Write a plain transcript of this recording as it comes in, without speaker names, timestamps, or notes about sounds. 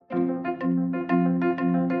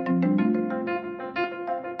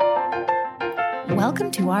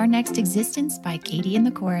Welcome to Our Next Existence by Katie and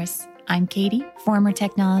the Chorus. I'm Katie, former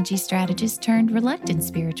technology strategist turned reluctant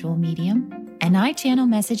spiritual medium, and I channel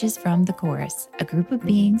messages from the Chorus, a group of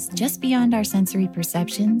beings just beyond our sensory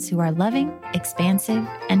perceptions who are loving, expansive,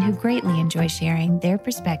 and who greatly enjoy sharing their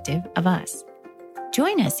perspective of us.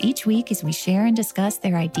 Join us each week as we share and discuss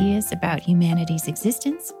their ideas about humanity's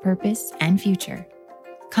existence, purpose, and future.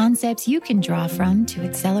 Concepts you can draw from to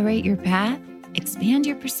accelerate your path, expand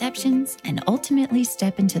your perceptions, and ultimately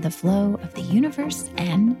step into the flow of the universe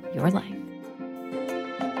and your life.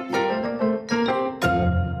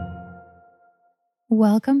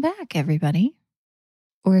 Welcome back, everybody.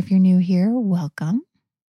 Or if you're new here, welcome.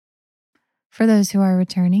 For those who are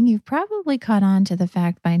returning, you've probably caught on to the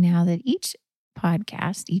fact by now that each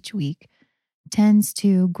podcast, each week, tends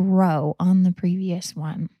to grow on the previous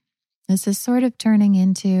one. This is sort of turning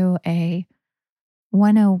into a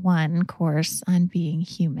 101 course on being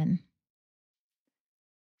human.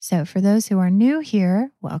 So for those who are new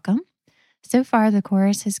here, welcome. So far, the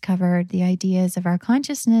course has covered the ideas of our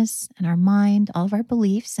consciousness and our mind, all of our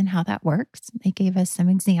beliefs and how that works. They gave us some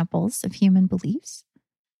examples of human beliefs.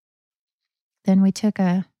 Then we took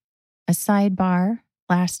a sidebar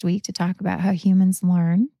last week to talk about how humans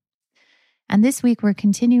learn. And this week, we're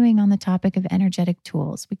continuing on the topic of energetic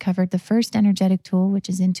tools. We covered the first energetic tool, which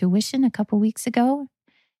is intuition, a couple weeks ago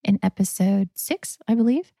in episode 6, I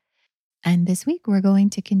believe. And this week, we're going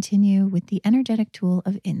to continue with the energetic tool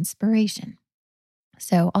of inspiration.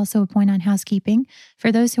 So also a point on housekeeping.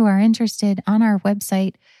 For those who are interested, on our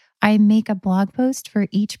website, I make a blog post for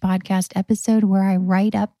each podcast episode where I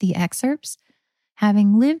write up the excerpts.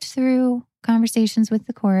 Having lived through conversations with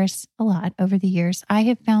the Chorus a lot over the years, I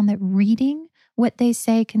have found that reading what they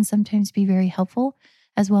say can sometimes be very helpful,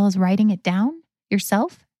 as well as writing it down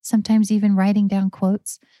yourself, sometimes even writing down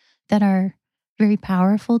quotes that are very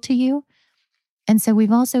powerful to you. And so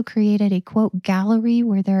we've also created a quote gallery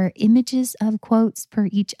where there are images of quotes per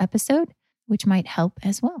each episode, which might help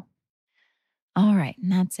as well. All right,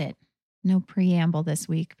 and that's it. No preamble this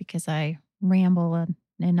week because I ramble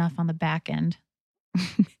enough on the back end.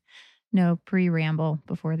 No pre-ramble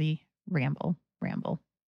before the ramble.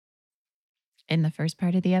 In the first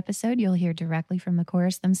part of the episode, you'll hear directly from the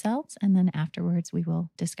Chorus themselves, and then afterwards we will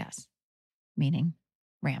discuss, meaning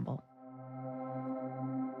ramble.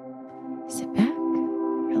 Sit back,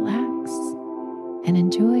 relax, and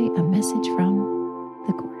enjoy a message from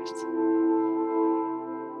the Chorus.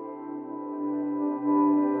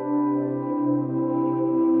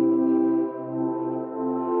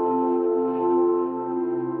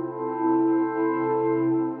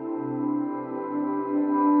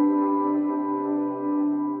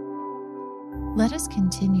 Let us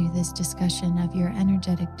continue this discussion of your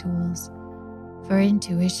energetic tools, for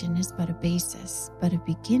intuition is but a basis, but a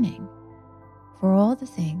beginning for all the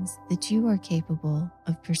things that you are capable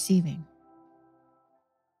of perceiving.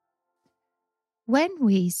 When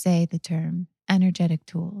we say the term energetic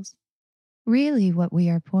tools, really what we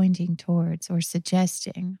are pointing towards or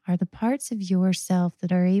suggesting are the parts of yourself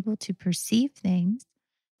that are able to perceive things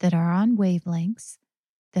that are on wavelengths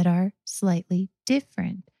that are slightly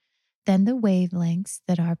different than the wavelengths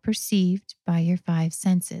that are perceived by your 5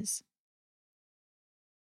 senses.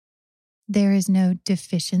 There is no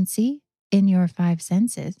deficiency in your 5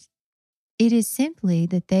 senses. It is simply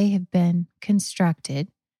that they have been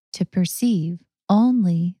constructed to perceive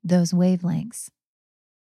only those wavelengths.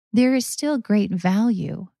 There is still great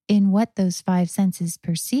value in what those 5 senses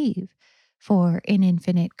perceive, for in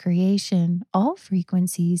infinite creation, all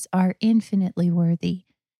frequencies are infinitely worthy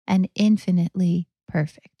and infinitely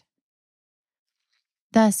perfect.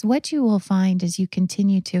 Thus, what you will find as you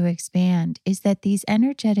continue to expand is that these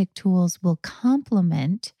energetic tools will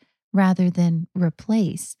complement rather than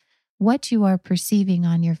replace what you are perceiving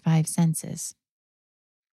on your 5 senses.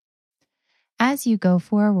 As you go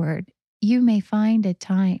forward, you may find at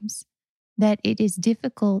times that it is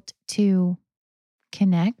difficult to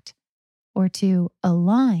connect or to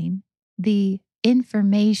align the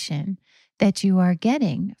information that you are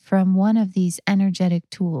getting from one of these energetic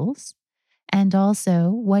tools and also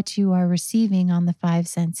what you are receiving on the 5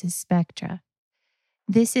 senses spectra.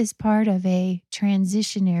 This is part of a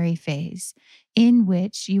transitionary phase in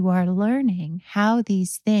which you are learning how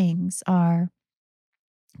these things are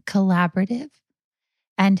collaborative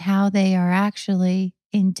and how they are actually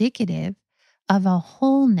indicative of a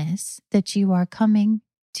wholeness that you are coming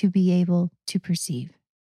to be able to perceive.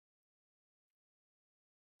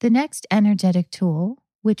 The next energetic tool,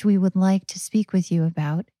 which we would like to speak with you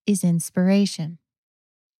about, is inspiration.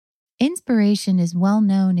 Inspiration is well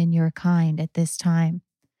known in your kind at this time.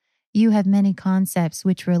 You have many concepts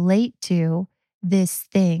which relate to this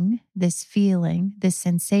thing, this feeling, this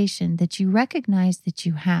sensation that you recognize that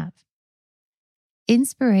you have.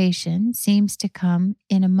 Inspiration seems to come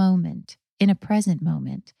in a moment, in a present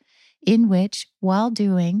moment, in which, while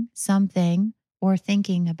doing something or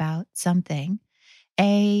thinking about something,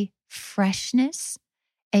 a freshness,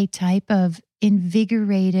 a type of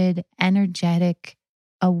invigorated, energetic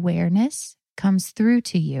awareness comes through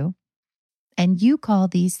to you, and you call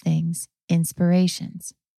these things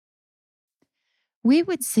inspirations. We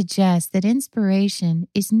would suggest that inspiration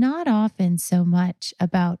is not often so much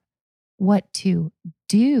about what to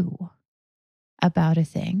do about a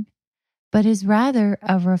thing, but is rather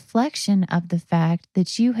a reflection of the fact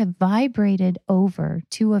that you have vibrated over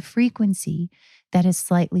to a frequency that is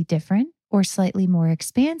slightly different or slightly more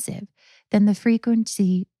expansive than the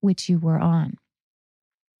frequency which you were on.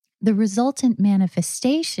 The resultant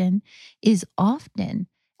manifestation is often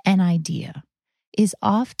an idea, is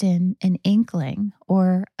often an inkling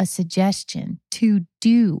or a suggestion to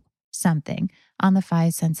do something on the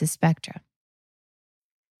five senses spectra.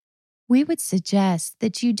 We would suggest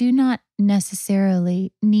that you do not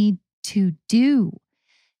necessarily need to do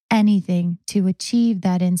anything to achieve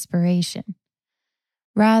that inspiration.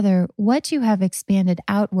 Rather, what you have expanded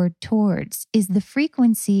outward towards is the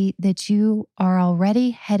frequency that you are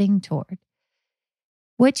already heading toward.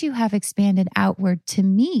 What you have expanded outward to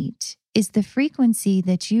meet is the frequency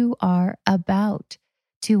that you are about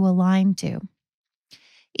to align to.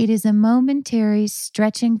 It is a momentary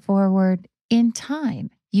stretching forward in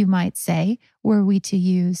time, you might say, were we to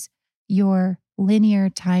use your linear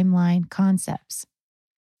timeline concepts.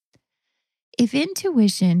 If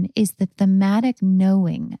intuition is the thematic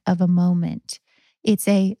knowing of a moment, it's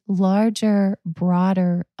a larger,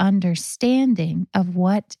 broader understanding of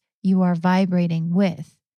what you are vibrating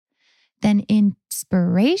with, then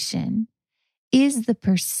inspiration is the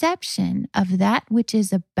perception of that which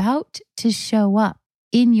is about to show up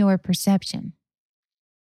in your perception.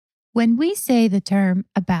 When we say the term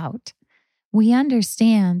about, we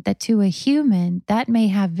understand that to a human, that may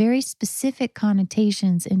have very specific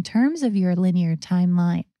connotations in terms of your linear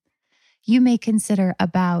timeline. You may consider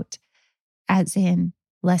about as in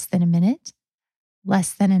less than a minute,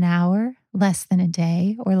 less than an hour, less than a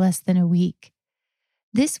day, or less than a week.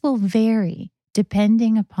 This will vary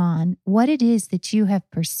depending upon what it is that you have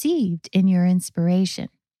perceived in your inspiration.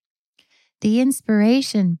 The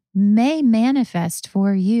inspiration may manifest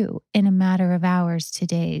for you in a matter of hours to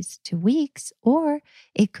days to weeks, or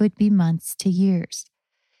it could be months to years.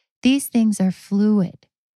 These things are fluid.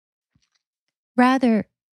 Rather,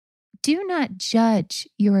 do not judge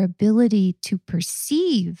your ability to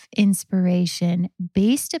perceive inspiration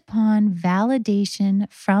based upon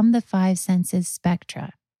validation from the five senses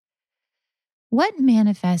spectra. What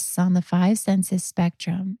manifests on the five senses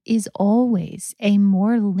spectrum is always a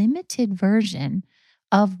more limited version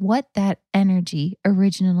of what that energy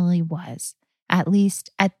originally was, at least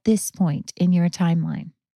at this point in your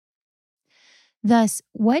timeline. Thus,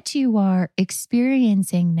 what you are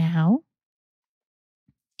experiencing now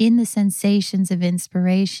in the sensations of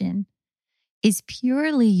inspiration is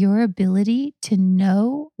purely your ability to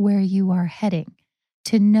know where you are heading,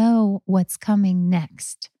 to know what's coming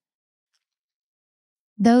next.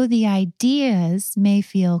 Though the ideas may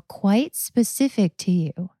feel quite specific to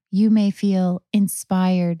you, you may feel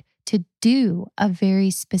inspired to do a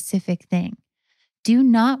very specific thing. Do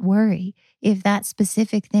not worry if that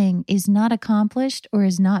specific thing is not accomplished or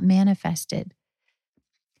is not manifested.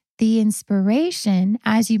 The inspiration,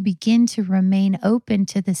 as you begin to remain open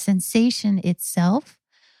to the sensation itself,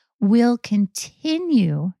 will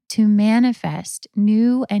continue to manifest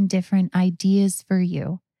new and different ideas for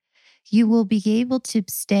you. You will be able to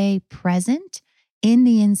stay present in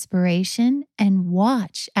the inspiration and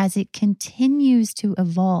watch as it continues to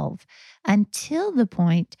evolve until the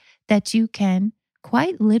point that you can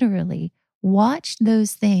quite literally watch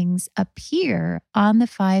those things appear on the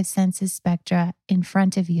five senses spectra in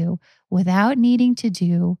front of you without needing to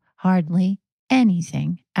do hardly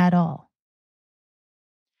anything at all.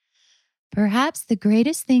 Perhaps the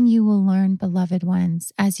greatest thing you will learn, beloved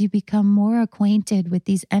ones, as you become more acquainted with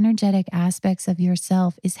these energetic aspects of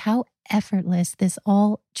yourself is how effortless this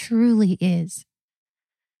all truly is.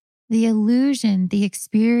 The illusion, the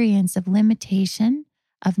experience of limitation,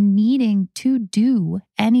 of needing to do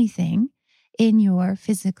anything in your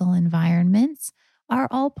physical environments are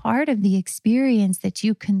all part of the experience that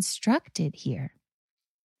you constructed here.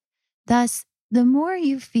 Thus, the more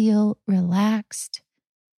you feel relaxed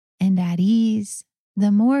and at ease,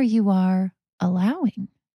 the more you are allowing.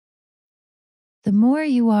 The more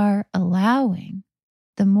you are allowing,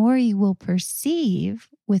 the more you will perceive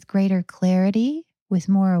with greater clarity, with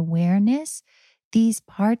more awareness, these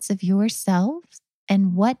parts of yourself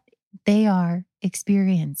and what they are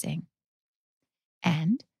experiencing.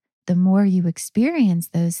 And the more you experience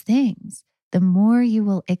those things, the more you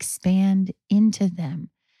will expand into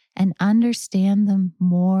them and understand them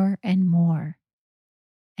more and more.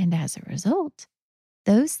 And as a result,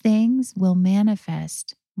 those things will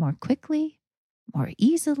manifest more quickly, more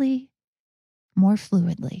easily, more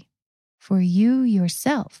fluidly, for you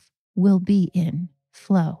yourself will be in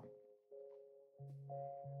flow.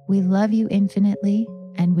 We love you infinitely,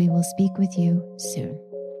 and we will speak with you soon.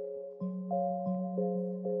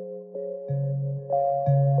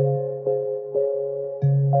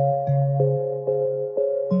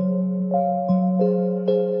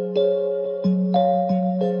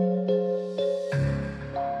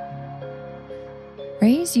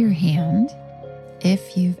 Raise your hand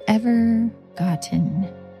if you've ever gotten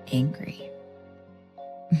angry.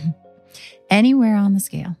 Anywhere on the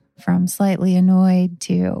scale, from slightly annoyed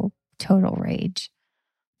to total rage,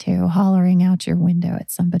 to hollering out your window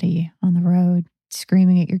at somebody on the road,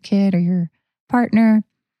 screaming at your kid or your partner,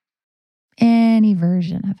 any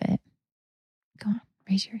version of it. Go on,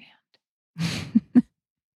 raise your hand.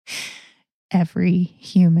 Every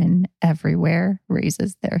human everywhere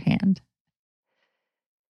raises their hand.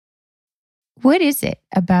 What is it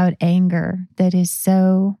about anger that is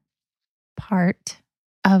so part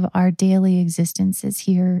of our daily existences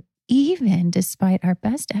here, even despite our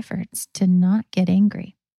best efforts to not get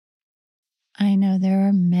angry? I know there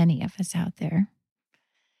are many of us out there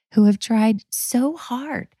who have tried so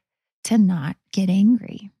hard to not get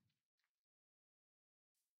angry,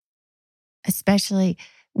 especially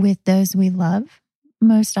with those we love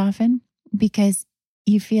most often, because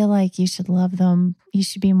you feel like you should love them. You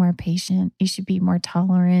should be more patient. You should be more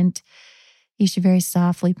tolerant. You should very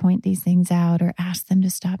softly point these things out or ask them to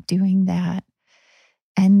stop doing that.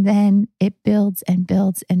 And then it builds and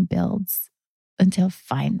builds and builds until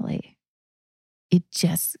finally you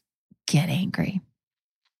just get angry.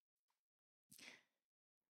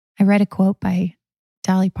 I read a quote by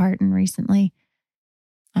Dolly Parton recently.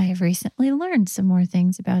 I have recently learned some more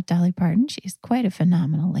things about Dolly Parton. She's quite a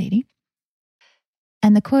phenomenal lady.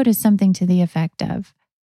 And the quote is something to the effect of,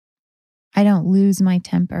 "I don't lose my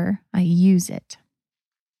temper, I use it."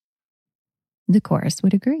 The chorus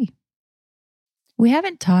would agree. We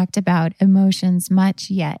haven't talked about emotions much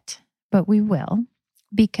yet, but we will,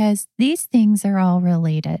 because these things are all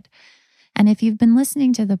related. And if you've been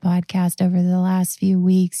listening to the podcast over the last few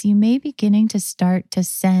weeks, you may be beginning to start to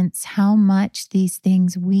sense how much these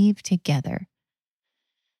things weave together.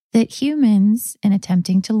 That humans, in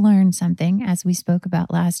attempting to learn something, as we spoke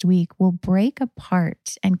about last week, will break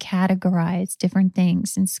apart and categorize different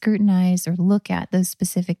things and scrutinize or look at those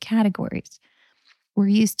specific categories. We're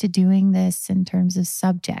used to doing this in terms of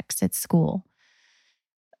subjects at school.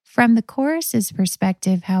 From the chorus's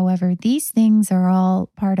perspective, however, these things are all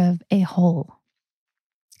part of a whole,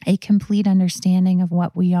 a complete understanding of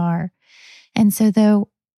what we are. And so though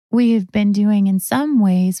we have been doing in some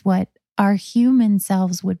ways what our human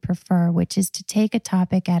selves would prefer, which is to take a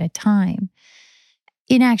topic at a time,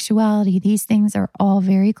 in actuality, these things are all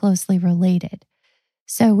very closely related.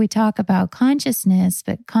 So we talk about consciousness,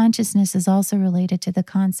 but consciousness is also related to the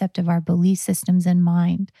concept of our belief systems in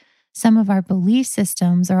mind. Some of our belief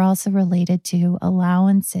systems are also related to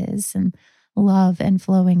allowances and love and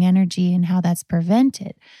flowing energy and how that's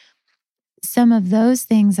prevented. Some of those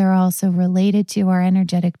things are also related to our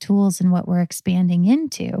energetic tools and what we're expanding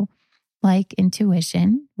into, like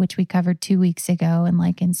intuition, which we covered 2 weeks ago, and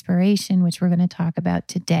like inspiration, which we're going to talk about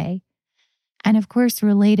today. And of course,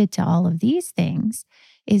 related to all of these things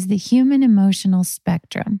is the human emotional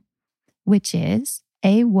spectrum, which is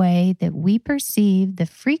a way that we perceive the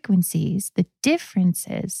frequencies, the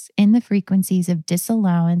differences in the frequencies of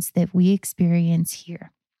disallowance that we experience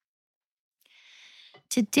here.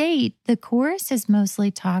 To date, the chorus has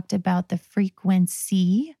mostly talked about the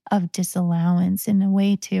frequency of disallowance in a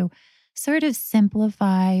way to sort of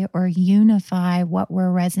simplify or unify what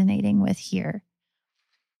we're resonating with here.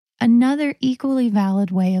 Another equally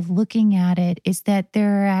valid way of looking at it is that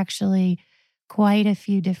there are actually quite a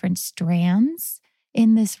few different strands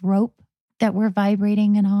in this rope that we're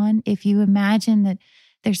vibrating it on. If you imagine that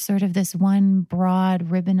there's sort of this one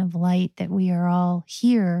broad ribbon of light that we are all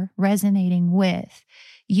here resonating with,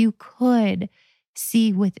 you could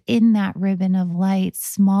see within that ribbon of light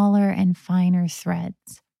smaller and finer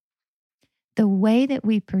threads. The way that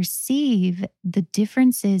we perceive the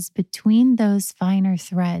differences between those finer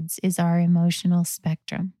threads is our emotional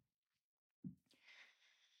spectrum.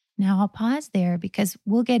 Now, I'll pause there because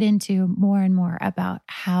we'll get into more and more about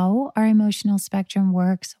how our emotional spectrum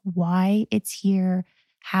works, why it's here,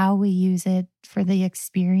 how we use it for the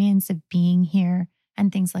experience of being here,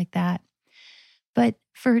 and things like that. But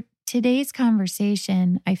for today's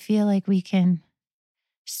conversation, I feel like we can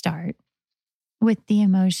start with the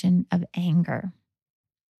emotion of anger.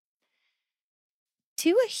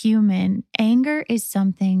 To a human, anger is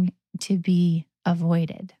something to be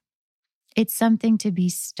avoided. It's something to be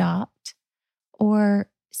stopped, or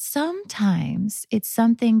sometimes it's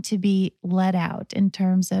something to be let out in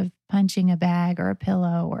terms of punching a bag or a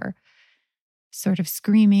pillow or sort of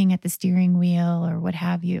screaming at the steering wheel or what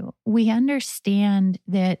have you. We understand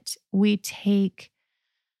that we take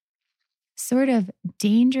sort of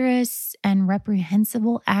dangerous and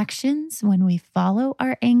reprehensible actions when we follow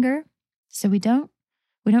our anger. So we don't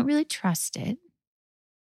really trust it.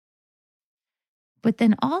 But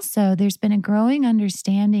then also there's been a growing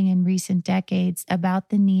understanding in recent decades about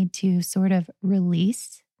the need to sort of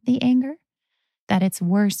release the anger, that it's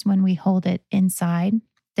worse when we hold it inside,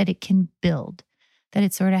 that it can build, that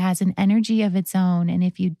it sort of has an energy of its own. And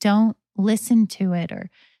if you don't listen to it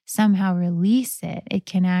or somehow release it, it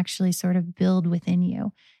can actually sort of build within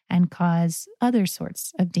you and cause other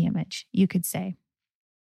sorts of damage, you could say.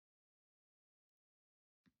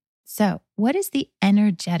 So, what is the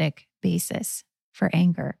energetic basis for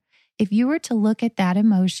anger? If you were to look at that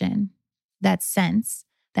emotion, that sense,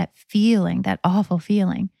 that feeling, that awful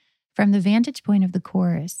feeling, from the vantage point of the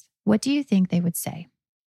chorus, what do you think they would say?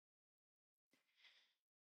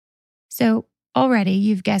 So already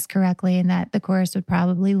you've guessed correctly in that the chorus would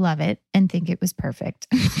probably love it and think it was perfect.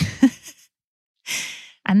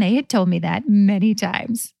 And they had told me that many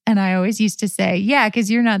times. And I always used to say, yeah,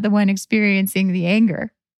 because you're not the one experiencing the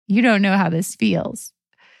anger. You don't know how this feels.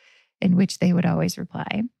 In which they would always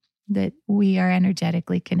reply that we are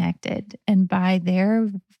energetically connected. And by their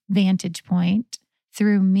vantage point,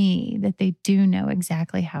 through me, that they do know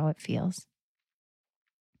exactly how it feels.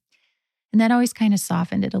 And that always kind of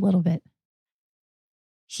softened it a little bit.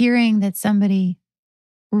 Hearing that somebody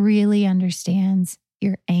really understands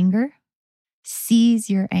your anger, sees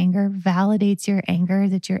your anger, validates your anger,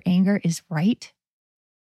 that your anger is right,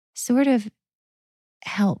 sort of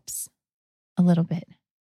helps a little bit,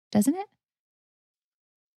 doesn't it?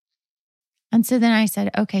 And so then I said,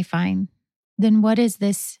 okay, fine. Then what is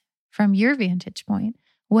this from your vantage point?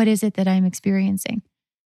 What is it that I'm experiencing?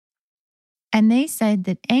 And they said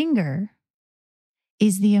that anger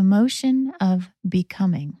is the emotion of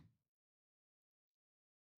becoming.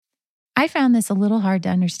 I found this a little hard to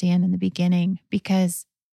understand in the beginning because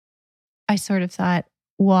I sort of thought,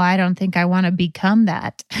 well, I don't think I want to become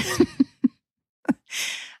that.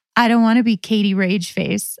 I don't want to be Katie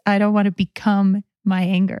Rageface. I don't want to become my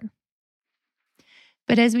anger.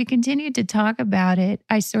 But as we continued to talk about it,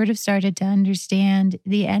 I sort of started to understand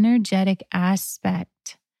the energetic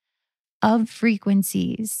aspect of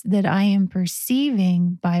frequencies that I am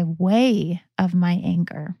perceiving by way of my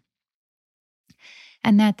anger.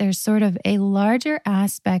 And that there's sort of a larger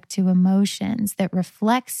aspect to emotions that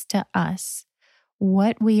reflects to us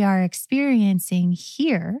what we are experiencing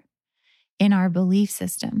here in our belief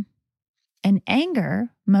system. And anger,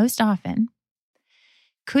 most often,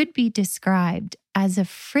 could be described as a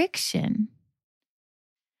friction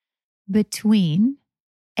between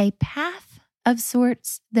a path of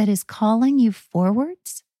sorts that is calling you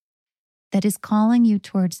forwards, that is calling you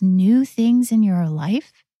towards new things in your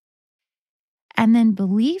life, and then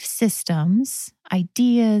belief systems,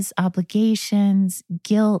 ideas, obligations,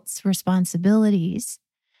 guilts, responsibilities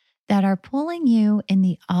that are pulling you in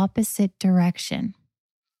the opposite direction,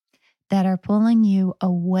 that are pulling you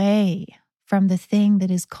away from the thing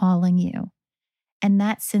that is calling you. And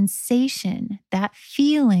that sensation, that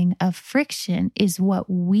feeling of friction is what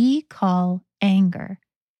we call anger.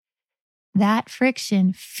 That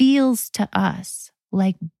friction feels to us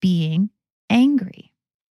like being angry.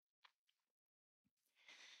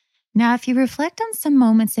 Now, if you reflect on some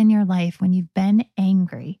moments in your life when you've been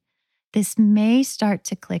angry, this may start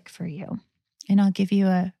to click for you. And I'll give you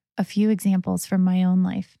a few examples from my own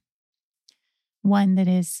life. One that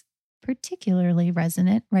is particularly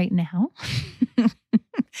resonant right now.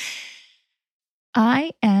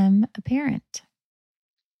 I am a parent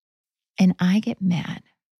and I get mad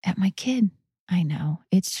at my kid. I know,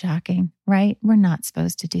 it's shocking, right? We're not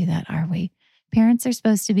supposed to do that, are we? Parents are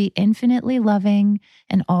supposed to be infinitely loving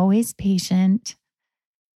and always patient.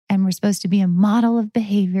 And we're supposed to be a model of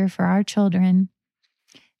behavior for our children.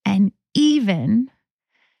 And even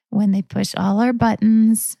when they push all our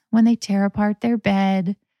buttons, when they tear apart their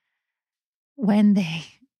bed, when they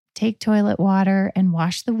take toilet water and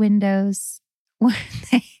wash the windows when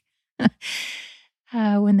they,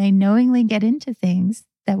 when they knowingly get into things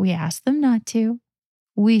that we ask them not to.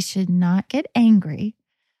 We should not get angry.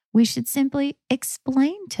 We should simply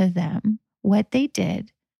explain to them what they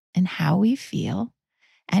did and how we feel.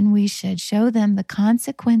 And we should show them the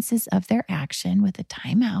consequences of their action with a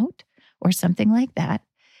timeout or something like that.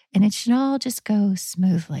 And it should all just go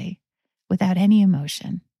smoothly without any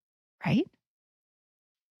emotion, right?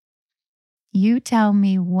 You tell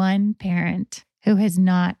me one parent who has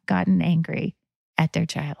not gotten angry at their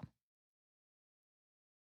child.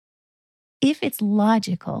 If it's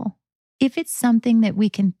logical, if it's something that we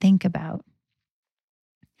can think about,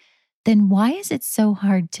 then why is it so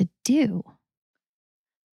hard to do?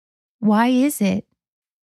 Why is it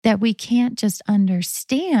that we can't just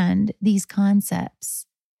understand these concepts,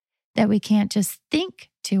 that we can't just think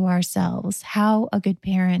to ourselves how a good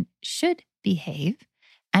parent should behave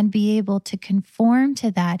and be able to conform to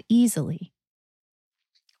that easily?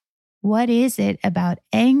 What is it about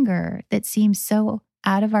anger that seems so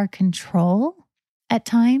out of our control at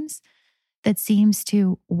times, that seems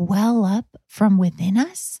to well up from within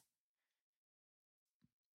us,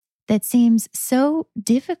 that seems so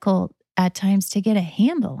difficult at times to get a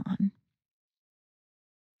handle on?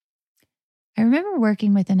 I remember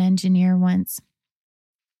working with an engineer once.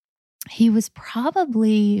 He was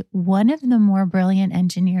probably one of the more brilliant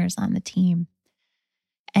engineers on the team.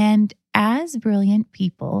 And as brilliant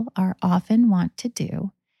people are often wont to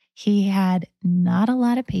do, he had not a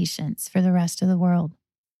lot of patience for the rest of the world.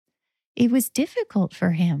 It was difficult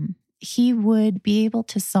for him. He would be able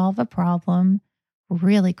to solve a problem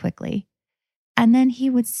really quickly. And then he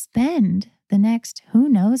would spend the next who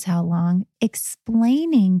knows how long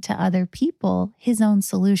explaining to other people his own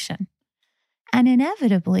solution. And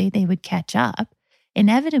inevitably, they would catch up.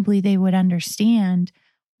 Inevitably, they would understand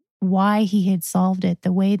why he had solved it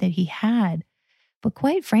the way that he had. But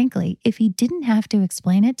quite frankly, if he didn't have to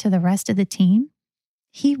explain it to the rest of the team,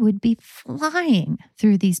 he would be flying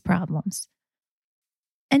through these problems.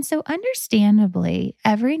 And so understandably,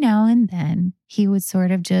 every now and then, he would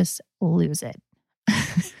sort of just lose it.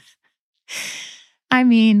 I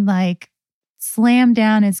mean, like slam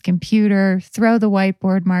down his computer, throw the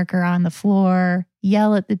whiteboard marker on the floor,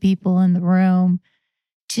 yell at the people in the room,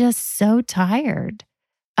 just so tired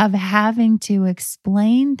of having to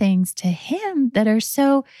explain things to him that are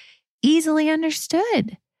so easily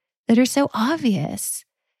understood, that are so obvious.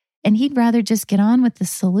 And he'd rather just get on with the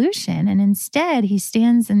solution. And instead, he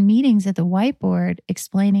stands in meetings at the whiteboard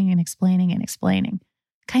explaining and explaining and explaining.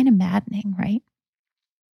 Kind of maddening, right?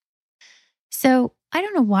 So I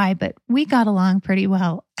don't know why, but we got along pretty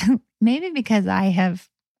well. Maybe because I have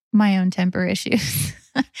my own temper issues.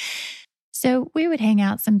 So we would hang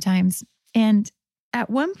out sometimes. And at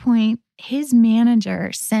one point, his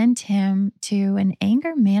manager sent him to an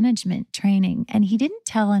anger management training, and he didn't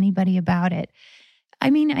tell anybody about it. I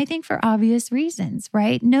mean, I think for obvious reasons,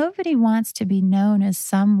 right? Nobody wants to be known as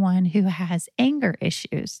someone who has anger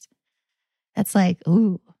issues. That's like,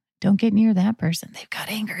 ooh, don't get near that person. They've got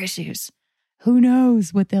anger issues. Who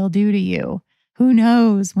knows what they'll do to you? Who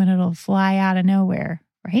knows when it'll fly out of nowhere,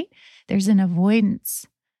 right? There's an avoidance.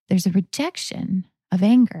 There's a rejection of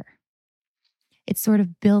anger. It's sort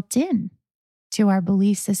of built in to our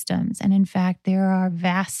belief systems. And in fact, there are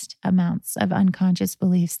vast amounts of unconscious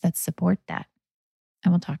beliefs that support that.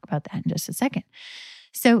 And we'll talk about that in just a second.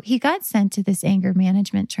 So he got sent to this anger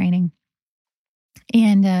management training,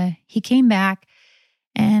 and he came back,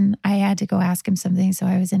 and I had to go ask him something. So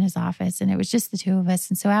I was in his office, and it was just the two of us.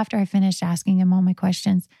 And so after I finished asking him all my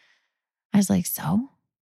questions, I was like, so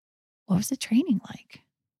what was the training like?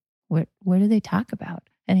 What do they talk about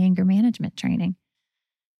at anger management training?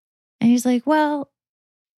 And he's like, well,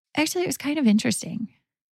 actually, it was kind of interesting.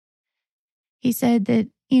 He said that,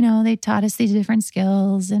 they taught us these different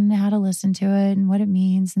skills and how to listen to it and what it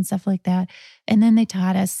means and stuff like that. And then they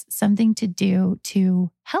taught us something to do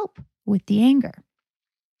to help with the anger.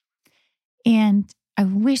 And I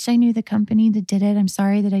wish I knew the company that did it. I'm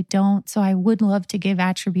sorry that I don't. So I would love to give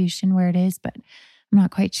attribution where it is, but I'm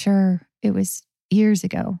not quite sure. It was years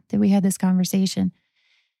ago that we had this conversation.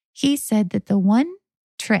 He said that the one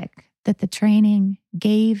trick that the training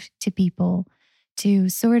gave to people to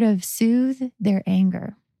sort of soothe their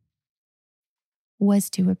anger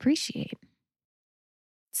was to appreciate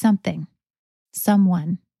something,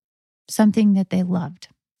 someone, something that they loved,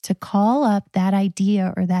 to call up that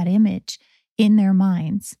idea or that image in their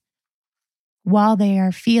minds while they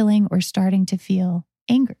are feeling or starting to feel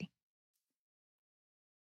angry.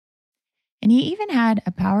 And he even had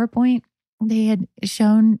a PowerPoint. They had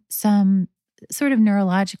shown some sort of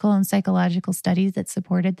neurological and psychological studies that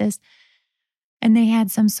supported this. And they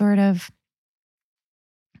had some sort of,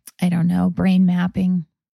 brain mapping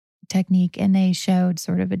technique. And they showed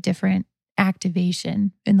sort of a different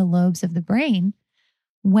activation in the lobes of the brain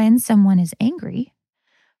when someone is angry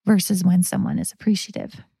versus when someone is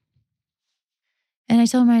appreciative. And I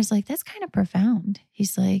told him, I was like, that's kind of profound.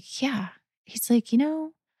 He's like, yeah. He's like, I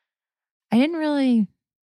didn't really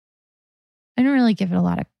give it a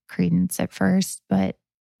lot of credence at first, but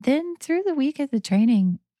then through the week of the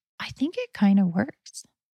training, I think it kind of works.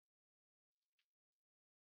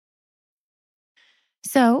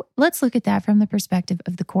 So let's look at that from the perspective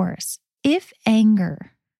of the chorus. If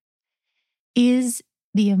anger is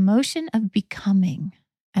the emotion of becoming,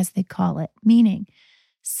 as they call it, meaning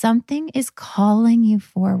something is calling you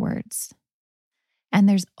forwards, and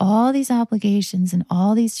there's all these obligations and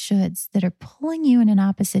all these shoulds that are pulling you in an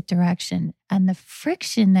opposite direction, and the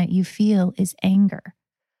friction that you feel is anger.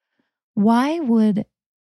 Why would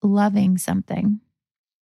loving something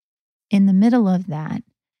in the middle of that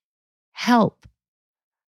help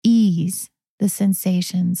ease the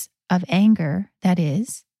sensations of anger, that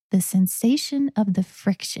is, the sensation of the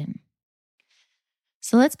friction?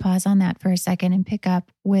 So let's pause on that for a second and pick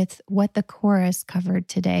up with what the chorus covered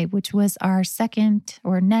today, which was our second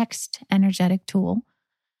or next energetic tool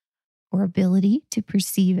or ability to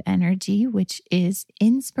perceive energy, which is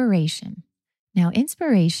inspiration. Now,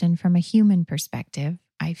 inspiration from a human perspective,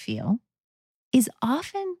 I feel, is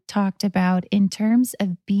often talked about in terms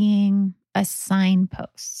of being a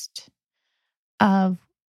signpost of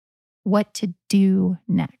what to do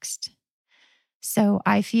next. So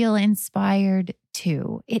I feel inspired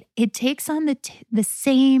too. It takes on the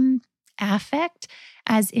same affect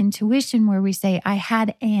as intuition, where we say, I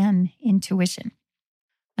had an intuition.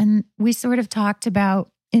 And we sort of talked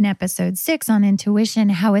about in episode 6 on intuition,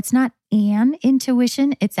 how it's not an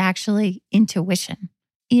intuition, it's actually intuition.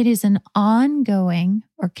 It is an ongoing,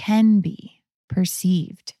 or can be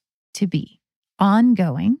perceived to be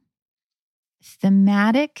ongoing,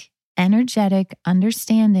 thematic, energetic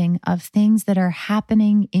understanding of things that are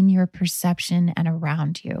happening in your perception and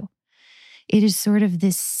around you. It is sort of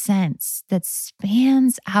this sense that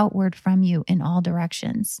spans outward from you in all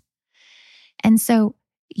directions. And so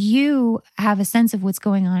you have a sense of what's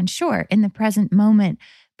going on, sure, in the present moment,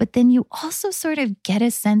 but then you also sort of get a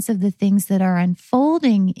sense of the things that are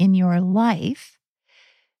unfolding in your life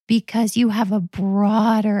because you have a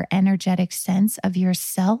broader energetic sense of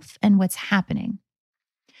yourself and what's happening.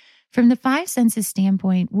 From the 5 senses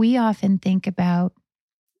standpoint, we often think about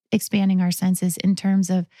expanding our senses in terms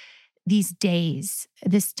of these days,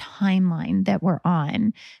 this timeline that we're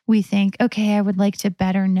on. We think, okay, I would like to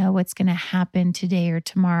better know what's going to happen today or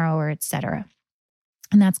tomorrow, or et cetera.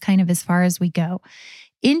 And that's kind of as far as we go.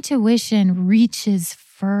 Intuition reaches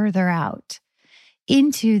further out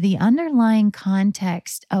into the underlying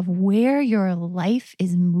context of where your life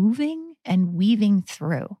is moving and weaving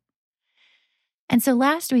through. And so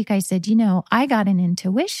last week I said, I got an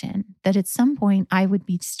intuition that at some point I would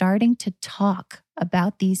be starting to talk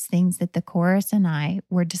about these things that the chorus and I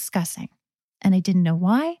were discussing. And I didn't know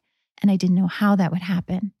why, and I didn't know how that would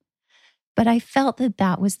happen. But I felt that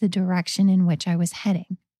that was the direction in which I was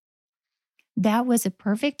heading. That was a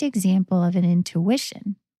perfect example of an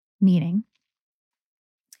intuition, meaning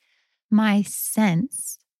my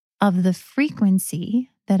sense of the frequency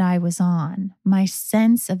that I was on, my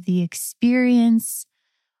sense of the experience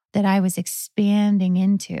that I was expanding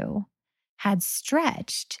into had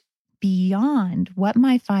stretched beyond what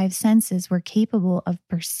my 5 senses were capable of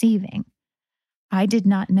perceiving. I did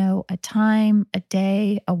not know a time, a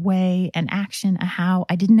day, a way, an action, a how.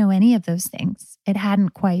 I didn't know any of those things. It hadn't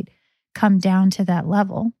quite come down to that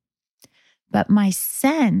level. But my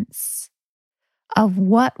sense of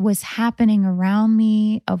what was happening around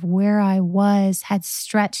me, of where I was, had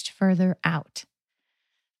stretched further out.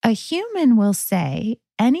 A human will say,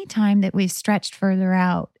 anytime that we've stretched further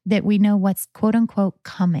out, that we know what's quote unquote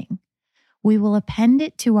coming, we will append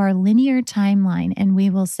it to our linear timeline and we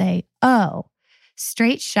will say, oh,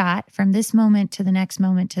 straight shot from this moment to the next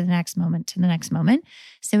moment, to the next moment, to the next moment.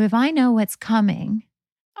 So if I know what's coming,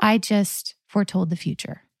 I just foretold the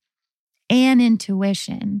future. And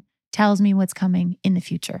intuition tells me what's coming in the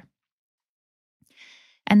future.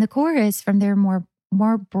 And the chorus, from their more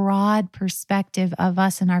broad perspective of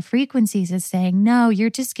us and our frequencies, is saying, no, you're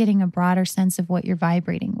just getting a broader sense of what you're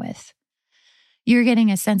vibrating with. You're getting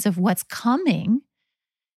a sense of what's coming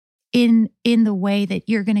in the way that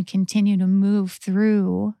you're going to continue to move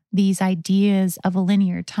through these ideas of a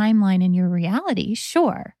linear timeline in your reality,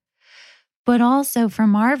 sure. But also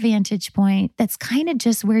from our vantage point, that's kind of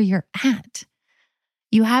just where you're at.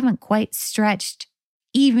 You haven't quite stretched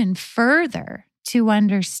even further to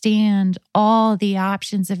understand all the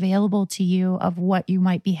options available to you of what you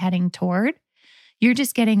might be heading toward. You're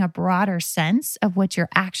just getting a broader sense of what you're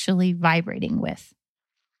actually vibrating with.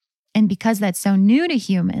 And because that's so new to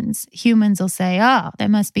humans, humans will say, oh,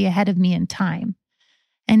 that must be ahead of me in time.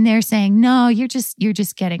 And they're saying, no, you're just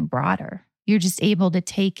getting broader. You're just able to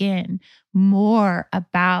take in more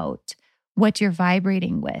about what you're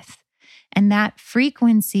vibrating with. And that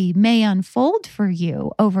frequency may unfold for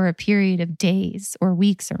you over a period of days or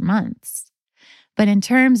weeks or months. But in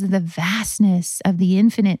terms of the vastness of the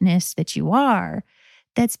infiniteness that you are,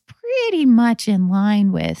 that's pretty much in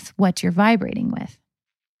line with what you're vibrating with.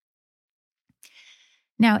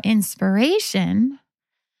 Now, inspiration,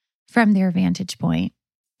 from their vantage point,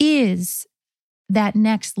 is that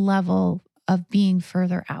next level of being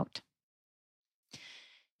further out.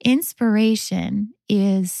 Inspiration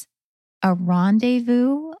is a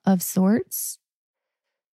rendezvous of sorts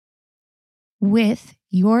with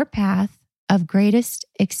your path of greatest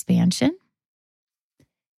expansion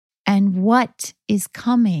and what is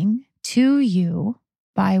coming to you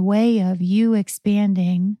by way of you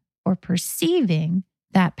expanding or perceiving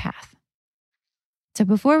that path. So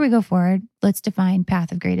before we go forward, let's define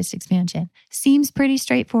path of greatest expansion. Seems pretty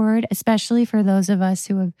straightforward, especially for those of us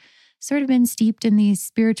who have sort of been steeped in these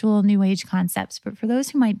spiritual new age concepts. But for those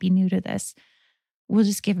who might be new to this, we'll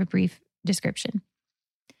just give a brief description.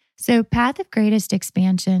 So path of greatest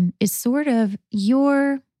expansion is sort of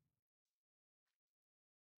your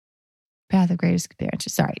path of greatest expansion.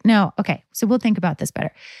 So we'll think about this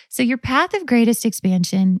better. So your path of greatest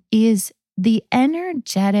expansion is the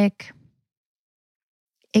energetic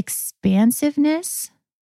expansiveness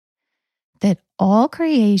that all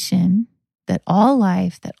creation, that all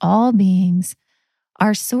life, that all beings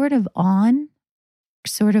are sort of on,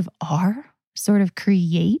 sort of are, sort of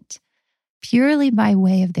create purely by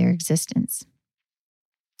way of their existence.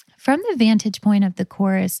 From the vantage point of the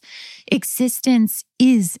chorus, existence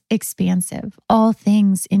is expansive. All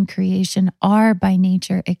things in creation are by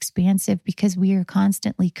nature expansive because we are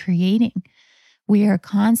constantly creating. We are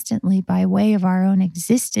constantly, by way of our own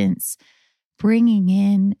existence, bringing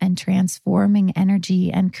in and transforming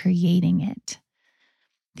energy and creating it.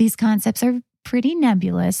 These concepts are pretty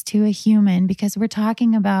nebulous to a human because we're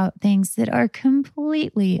talking about things that are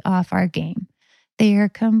completely off our game. They are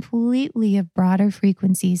completely of broader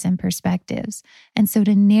frequencies and perspectives. And so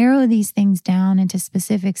to narrow these things down into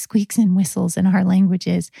specific squeaks and whistles in our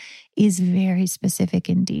languages is very specific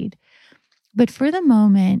indeed. But for the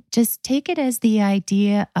moment, just take it as the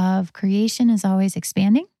idea of creation is always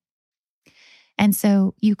expanding. And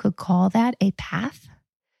so you could call that a path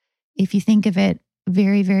if you think of it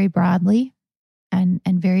very, very broadly and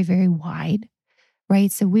very, very wide,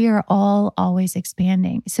 right? So we are all always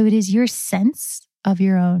expanding. So it is your sense of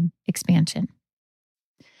your own expansion.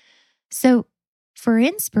 So for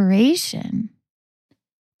inspiration,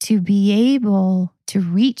 to be able to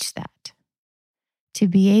reach that, to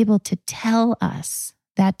be able to tell us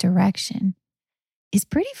that direction is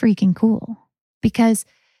pretty freaking cool because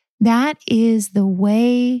that is the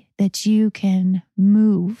way that you can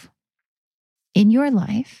move in your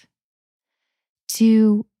life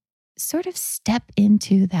to sort of step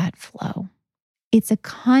into that flow. It's a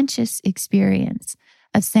conscious experience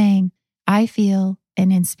of saying, I feel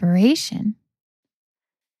an inspiration.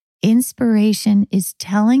 Inspiration is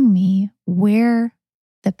telling me where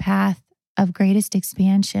the path of greatest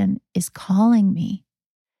expansion is calling me.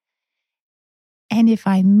 And if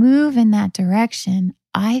I move in that direction,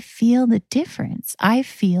 I feel the difference. I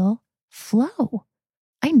feel flow.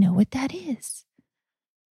 I know what that is.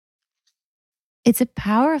 It's a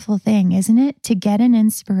powerful thing, isn't it? To get an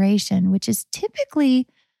inspiration, which is typically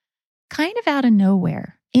kind of out of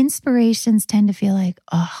nowhere. Inspirations tend to feel like,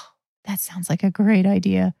 oh, that sounds like a great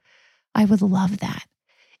idea. I would love that.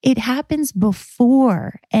 It happens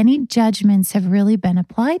before any judgments have really been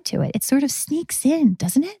applied to it. It sort of sneaks in,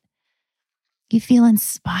 doesn't it? You feel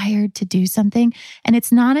inspired to do something. And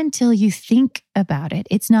it's not until you think about it,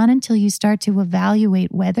 it's not until you start to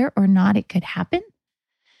evaluate whether or not it could happen,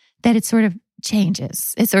 that it sort of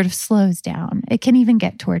changes. It sort of slows down. It can even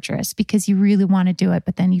get torturous because you really want to do it,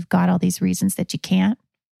 but then you've got all these reasons that you can't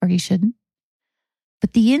or you shouldn't.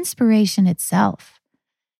 But the inspiration itself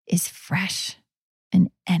is fresh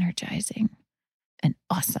and energizing and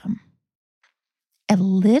awesome. A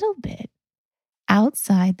little bit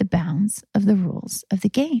outside the bounds of the rules of the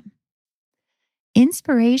game.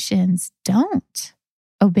 Inspirations don't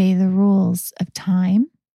obey the rules of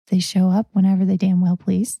time. They show up whenever they damn well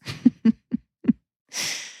please.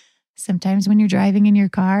 Sometimes when you're driving in your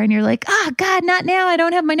car and you're like, oh God, not now. I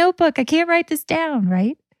don't have my notebook. I can't write this down,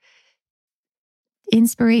 right?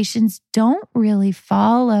 Inspirations don't really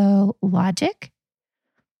follow logic,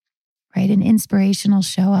 right? An inspiration will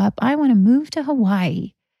show up. I want to move to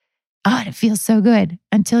Hawaii. Oh, it feels so good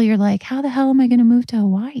until you're like, how the hell am I going to move to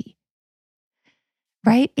Hawaii?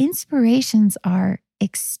 Right? Inspirations are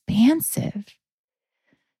expansive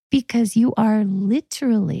because you are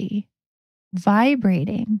literally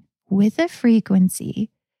vibrating with a frequency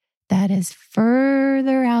that is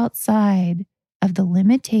further outside of the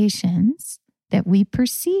limitations that we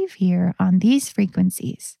perceive here on these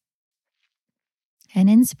frequencies. And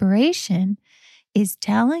inspiration is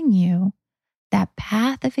telling you that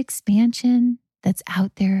path of expansion that's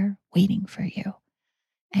out there waiting for you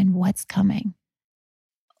and what's coming.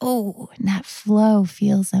 Oh, and that flow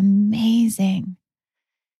feels amazing.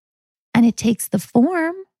 And it takes the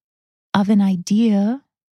form of an idea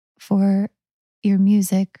for your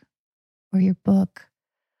music or your book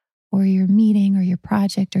or your meeting or your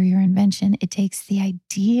project or your invention. It takes the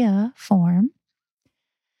idea form.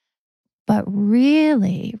 But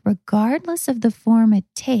really, regardless of the form it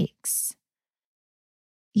takes,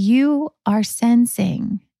 you are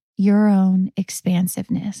sensing your own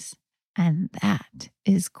expansiveness. And that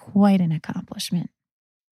is quite an accomplishment.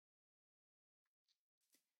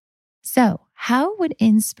 So, how would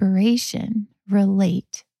inspiration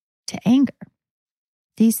relate to anger?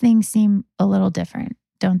 These things seem a little different,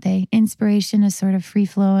 don't they? Inspiration is sort of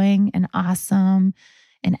free-flowing and awesome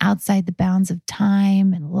and outside the bounds of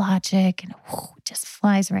time and logic and just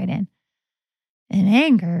flies right in. And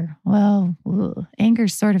anger, well, anger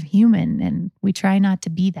is sort of human and we try not to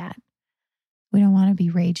be that. We don't want to be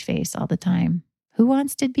rage face all the time. Who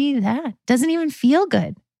wants to be that? Doesn't even feel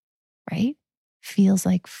good, right? Feels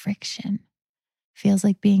like friction. Feels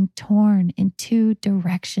like being torn in two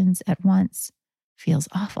directions at once. Feels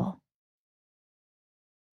awful.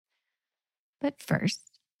 But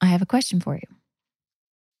first, I have a question for you.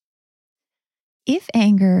 If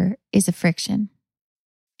anger is a friction,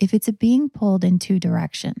 if it's a being pulled in two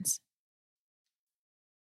directions,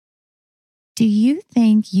 do you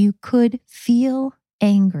think you could feel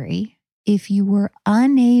angry if you were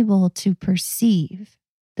unable to perceive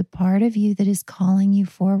the part of you that is calling you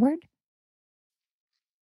forward?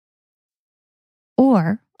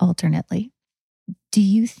 Or alternately, do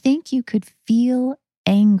you think you could feel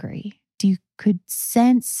angry? Could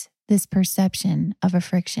sense this perception of a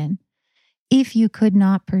friction if you could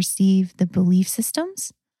not perceive the belief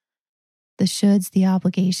systems, the shoulds, the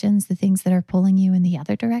obligations, the things that are pulling you in the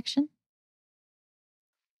other direction?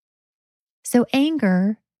 So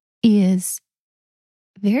anger is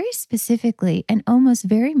very specifically and almost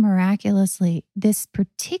very miraculously this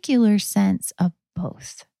particular sense of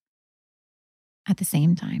both at the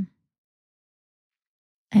same time.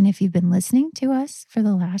 And if you've been listening to us for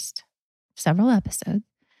the last several episodes,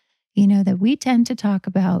 you know that we tend to talk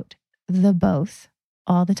about the both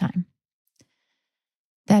all the time.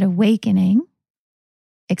 That awakening,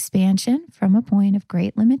 expansion from a point of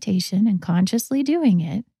great limitation and consciously doing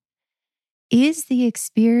it, is the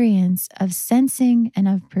experience of sensing and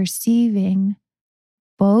of perceiving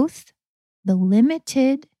both the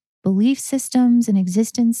limited belief systems and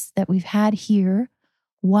existence that we've had here,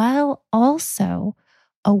 while also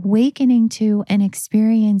awakening to and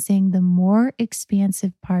experiencing the more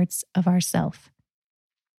expansive parts of ourself.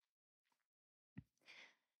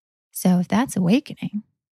 So if that's awakening,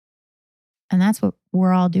 and that's what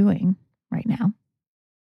we're all doing right now,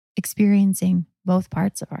 experiencing both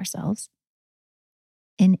parts of ourselves,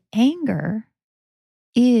 and anger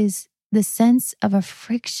is the sense of a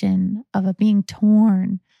friction, of a being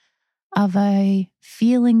torn, of a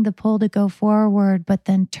feeling the pull to go forward, but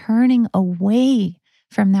then turning away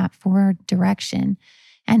from that forward direction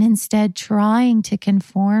and instead trying to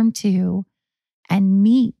conform to and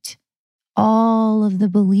meet all of the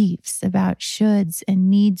beliefs about shoulds and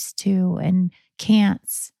needs to and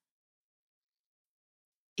can'ts.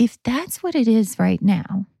 If that's what it is right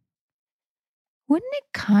now, wouldn't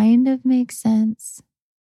it kind of make sense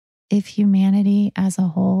if humanity as a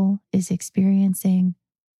whole is experiencing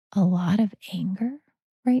a lot of anger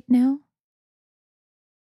right now?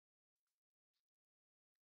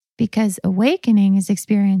 Because awakening is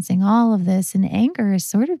experiencing all of this, and anger is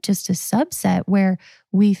sort of just a subset where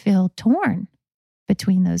we feel torn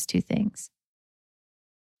between those two things.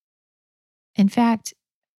 In fact,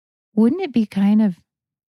 wouldn't it be kind of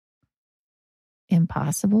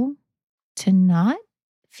impossible to not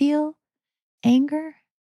feel anger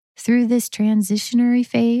through this transitionary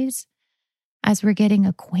phase as we're getting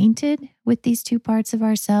acquainted with these two parts of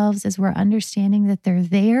ourselves, as we're understanding that they're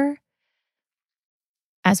there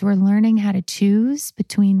as we're learning how to choose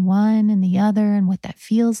between one and the other and what that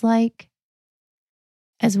feels like,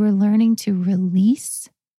 as we're learning to release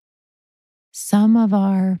some of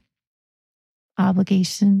our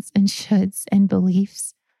obligations and shoulds and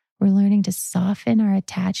beliefs, we're learning to soften our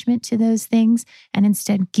attachment to those things and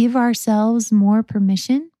instead give ourselves more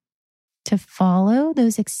permission to follow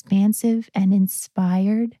those expansive and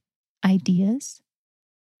inspired ideas.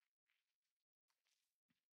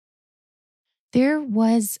 There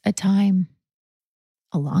was a time,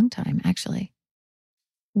 a long time actually,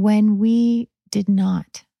 when we did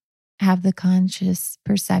not have the conscious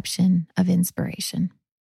perception of inspiration.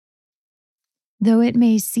 Though it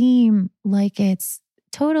may seem like it's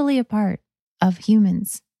totally a part of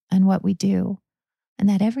humans and what we do, and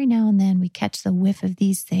that every now and then we catch the whiff of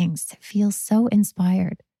these things that feel so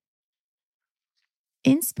inspired.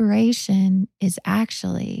 Inspiration is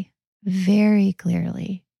actually very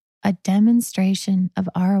clearly a demonstration of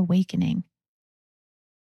our awakening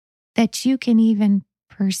that you can even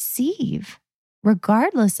perceive,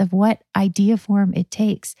 regardless of what idea form it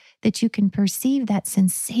takes, that you can perceive that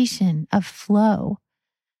sensation of flow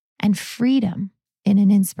and freedom in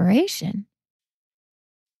an inspiration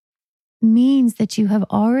means that you have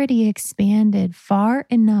already expanded far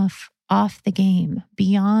enough off the game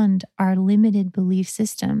beyond our limited belief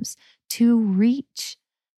systems to reach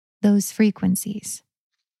those frequencies,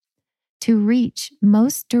 to reach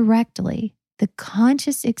most directly the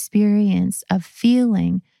conscious experience of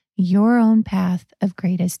feeling your own path of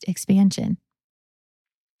greatest expansion.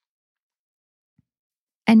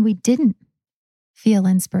 And we didn't feel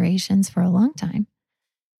inspirations for a long time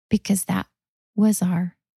because that was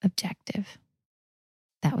our objective.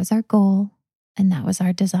 That was our goal, and that was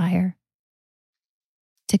our desire.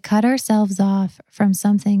 To cut ourselves off from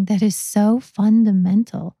something that is so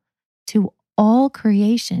fundamental to all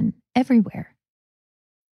creation everywhere.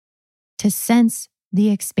 To sense the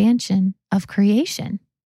expansion of creation.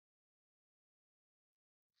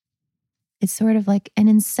 It's sort of like an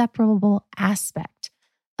inseparable aspect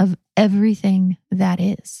of everything that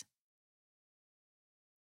is.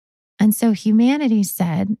 And so humanity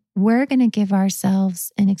said, we're going to give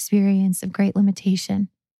ourselves an experience of great limitation.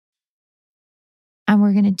 And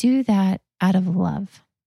we're going to do that out of love.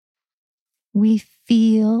 We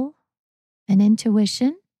feel an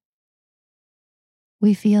intuition.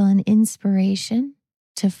 We feel an inspiration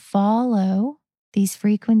to follow these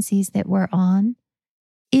frequencies that we're on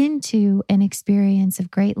into an experience of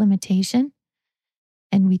great limitation.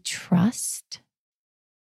 And we trust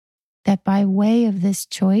that by way of this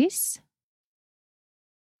choice,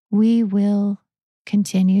 we will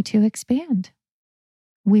continue to expand.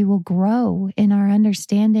 We will grow in our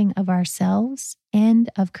understanding of ourselves and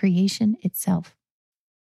of creation itself.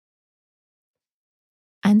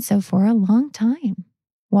 And so for a long time,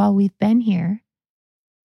 while we've been here,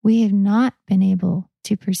 we have not been able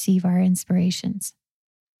to perceive our inspirations.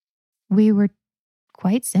 We were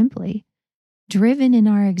quite simply driven in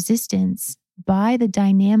our existence by the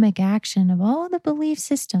dynamic action of all the belief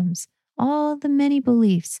systems, all the many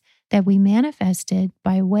beliefs that we manifested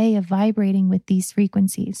by way of vibrating with these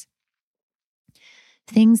frequencies.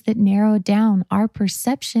 Things that narrowed down our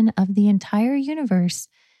perception of the entire universe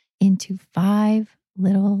into 5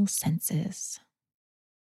 little senses.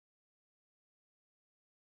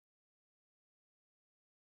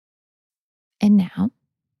 And now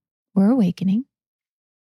we're awakening.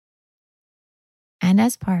 And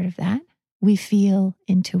as part of that, we feel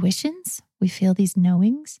intuitions, we feel these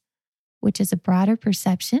knowings, which is a broader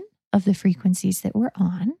perception of the frequencies that we're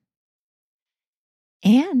on.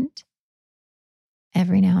 And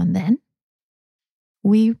every now and then,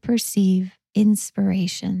 we perceive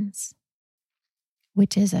inspirations,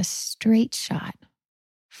 which is a straight shot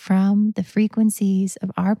from the frequencies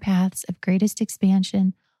of our paths of greatest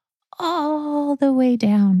expansion all the way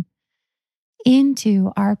down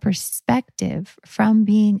into our perspective from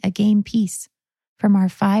being a game piece from our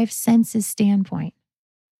 5 senses standpoint.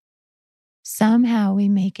 Somehow we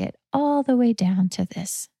make it all the way down to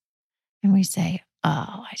this and we say,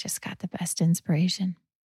 oh, I just got the best inspiration.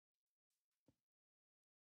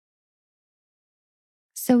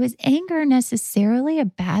 So is anger necessarily a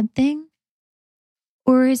bad thing?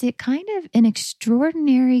 Or is it kind of an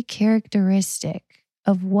extraordinary characteristic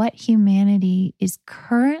of what humanity is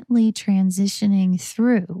currently transitioning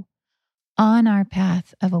through on our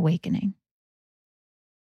path of awakening?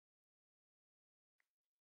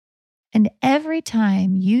 And every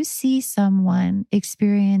time you see someone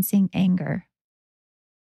experiencing anger,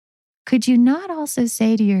 could you not also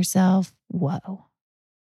say to yourself, whoa,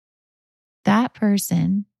 that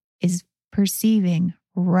person is perceiving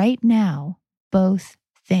right now both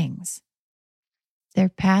things. Their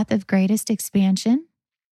path of greatest expansion,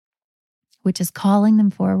 which is calling them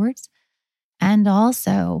forwards, and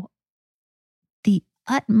also the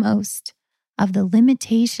utmost of the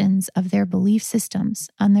limitations of their belief systems.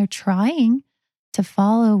 And they're trying to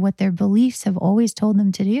follow what their beliefs have always told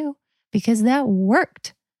them to do because that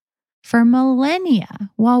worked for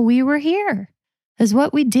millennia while we were here, is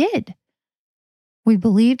what we did. We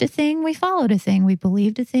believed a thing, we followed a thing. We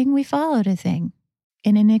believed a thing, we followed a thing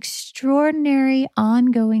in an extraordinary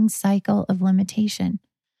ongoing cycle of limitation.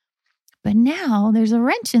 But now there's a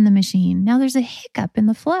wrench in the machine. Now there's a hiccup in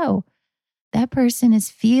the flow. That person is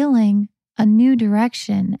feeling a new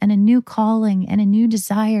direction and a new calling and a new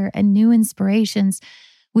desire and new inspirations,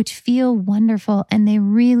 which feel wonderful. And they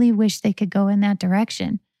really wish they could go in that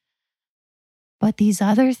direction. But these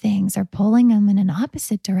other things are pulling them in an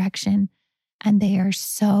opposite direction. And they are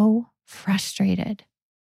so frustrated.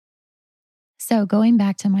 So going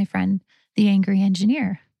back to my friend, the angry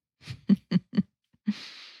engineer,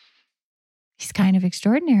 he's kind of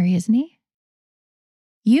extraordinary, isn't he?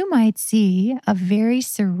 You might see a very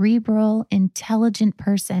cerebral, intelligent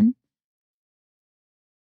person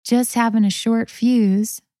just having a short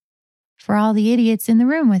fuse for all the idiots in the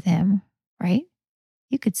room with him, right?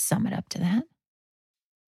 You could sum it up to that.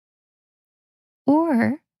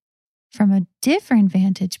 Or from a different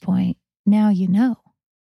vantage point, now you know.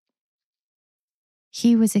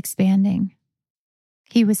 He was expanding.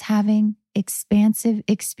 He was having expansive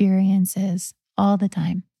experiences all the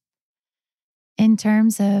time in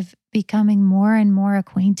terms of becoming more and more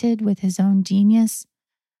acquainted with his own genius,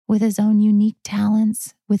 with his own unique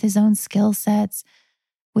talents, with his own skill sets,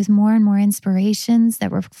 with more and more inspirations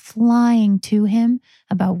that were flying to him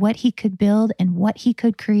about what he could build and what he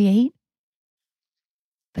could create.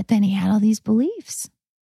 But then he had all these beliefs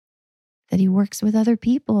that he works with other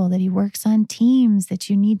people, that he works on teams, that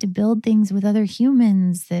you need to build things with other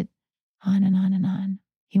humans, that on and on and on.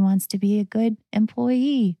 He wants to be a good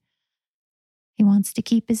employee. He wants to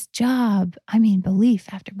keep his job. I mean, belief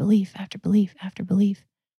after belief after belief after belief.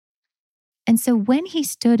 And so when he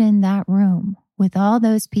stood in that room with all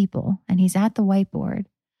those people and he's at the whiteboard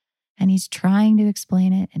and he's trying to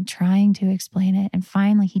explain it and trying to explain it, and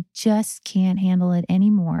finally he just can't handle it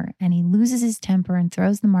anymore and he loses his temper and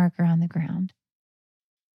throws the marker on the ground.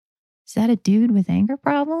 Is that a dude with anger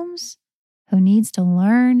problems who needs to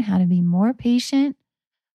learn how to be more patient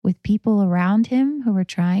with people around him who are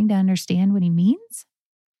trying to understand what he means?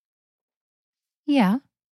 Yeah.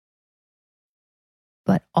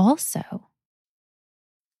 But also,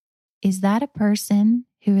 is that a person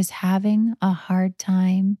who is having a hard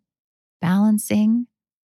time balancing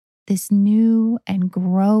this new and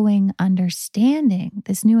growing understanding,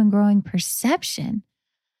 this new and growing perception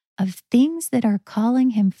of things that are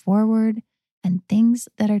calling him forward and things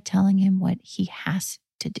that are telling him what he has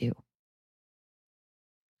to do?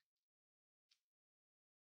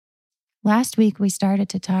 Last week, we started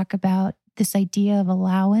to talk about this idea of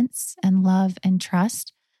allowance and love and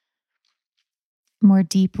trust more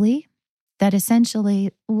deeply, that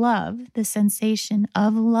essentially love, the sensation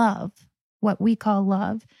of love, what we call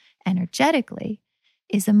love energetically,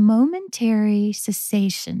 is a momentary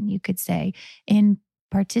cessation, you could say, in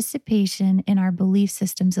participation in our belief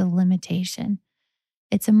systems of limitation.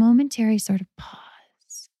 It's a momentary sort of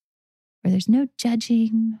pause where there's no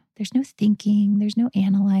judging, there's no thinking, there's no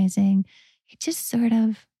analyzing. You're just sort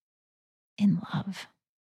of in love.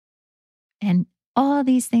 And all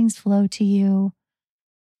these things flow to you.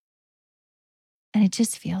 And it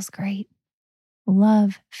just feels great.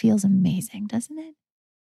 Love feels amazing, doesn't it?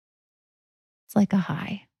 It's like a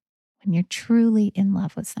high when you're truly in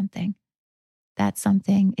love with something. That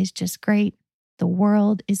something is just great. The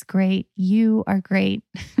world is great. You are great.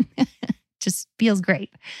 Just feels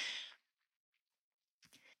great.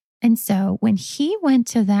 And so when he went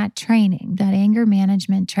to that training, that anger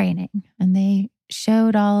management training, and they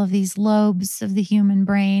showed all of these lobes of the human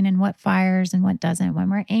brain and what fires and what doesn't when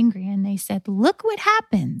we're angry, and they said, look what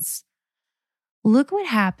happens. Look what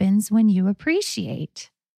happens when you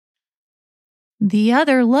appreciate. The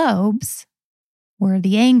other lobes, where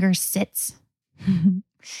the anger sits,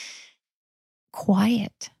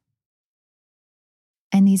 quiet.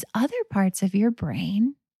 And these other parts of your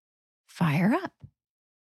brain fire up.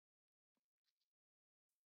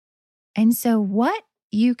 And so what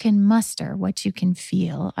you can muster, what you can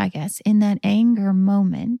feel, I guess, in that anger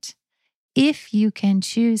moment, if you can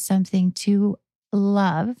choose something to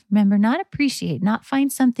love, remember, not appreciate, not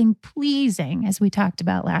find something pleasing, as we talked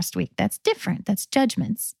about last week. That's different. That's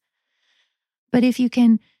judgments. But if you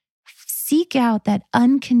can seek out that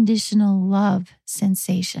unconditional love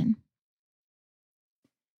sensation,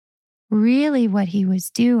 really what he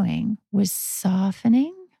was doing was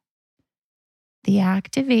softening the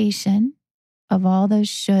activation of all those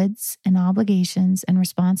shoulds and obligations and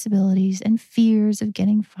responsibilities and fears of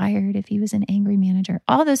getting fired if he was an angry manager,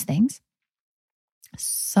 all those things.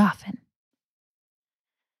 Soften.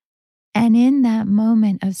 And in that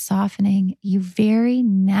moment of softening, you very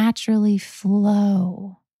naturally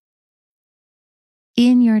flow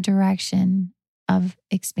in your direction of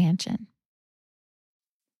expansion.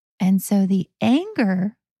 And so the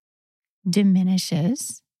anger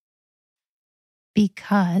diminishes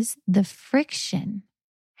because the friction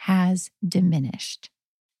has diminished.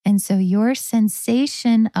 And so your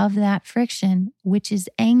sensation of that friction, which is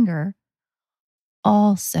anger,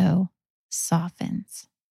 also softens.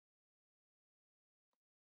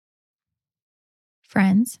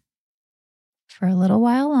 Friends, for a little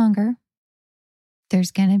while longer,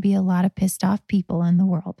 there's going to be a lot of pissed off people in the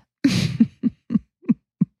world.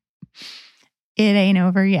 It ain't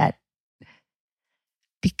over yet.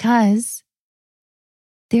 Because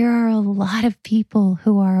there are a lot of people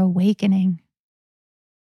who are awakening.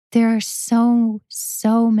 There are so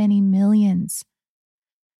many millions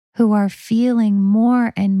who are feeling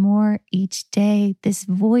more and more each day, this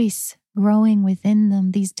voice growing within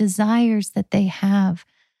them, these desires that they have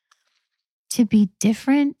to be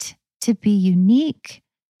different, to be unique,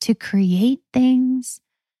 to create things,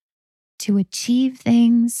 to achieve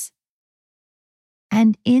things.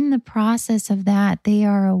 And in the process of that, they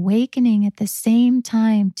are awakening at the same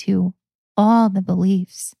time to all the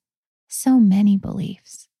beliefs, so many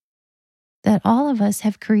beliefs that all of us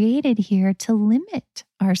have created here to limit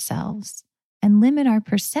ourselves and limit our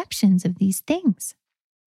perceptions of these things.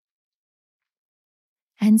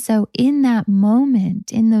 And so in that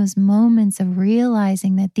moment, in those moments of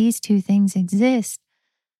realizing that these two things exist,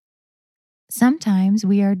 sometimes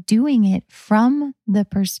we are doing it from the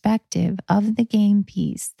perspective of the game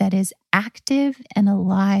piece that is active and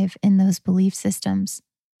alive in those belief systems.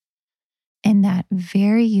 And that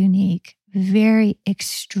very unique, very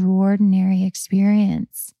extraordinary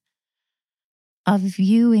experience of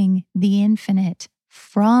viewing the infinite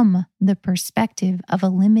from the perspective of a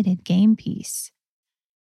limited game piece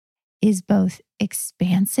is both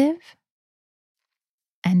expansive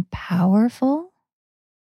and powerful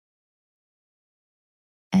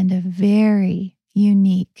and a very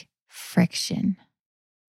unique friction.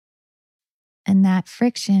 And that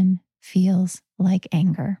friction feels like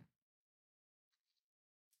anger.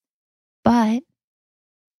 But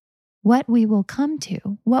what we will come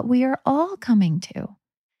to, what we are all coming to,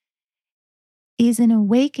 is an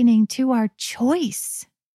awakening to our choice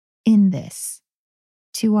in this,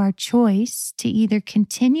 to our choice to either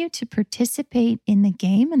continue to participate in the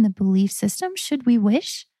game and the belief system, should we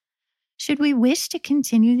wish. Should we wish to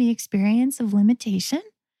continue the experience of limitation?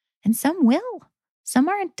 And some will. Some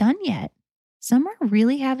aren't done yet. Some are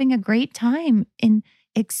really having a great time in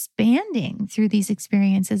expanding through these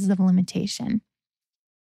experiences of limitation.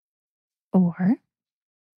 Or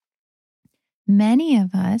many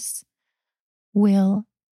of us will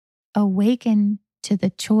awaken to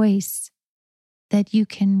the choice that you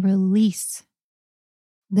can release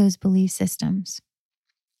those belief systems.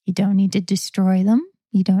 You don't need to destroy them.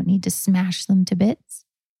 You don't need to smash them to bits.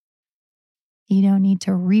 You don't need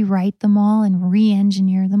to rewrite them all and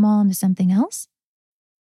re-engineer them all into something else.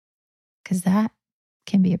 Because that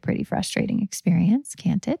can be a pretty frustrating experience,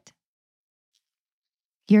 can't it?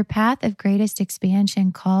 Your path of greatest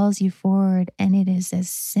expansion calls you forward, and it is as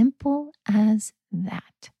simple as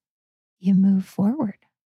that. You move forward.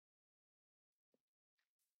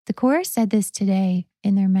 The Chorus said this today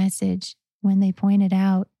in their message when they pointed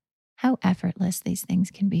out how effortless these things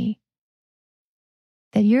can be.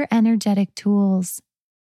 That your energetic tools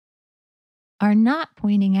are not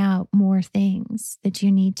pointing out more things that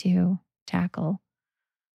you need to tackle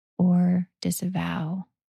or disavow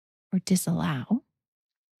or disallow.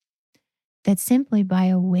 That simply by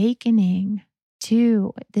awakening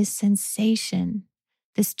to this sensation,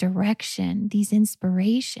 this direction, these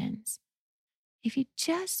inspirations, if you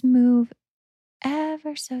just move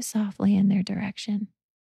ever so softly in their direction,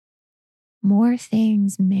 more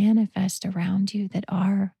things manifest around you that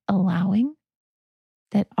are allowing,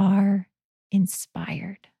 that are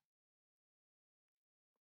inspired.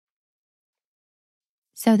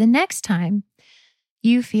 So the next time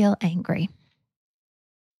you feel angry,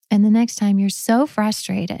 and the next time you're so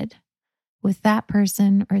frustrated with that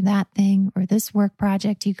person or that thing or this work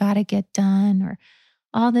project you got to get done or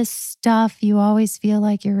all this stuff you always feel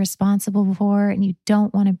like you're responsible for and you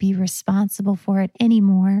don't want to be responsible for it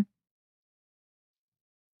anymore,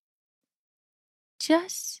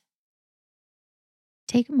 just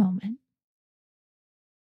take a moment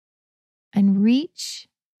and reach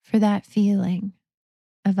for that feeling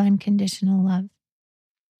of unconditional love.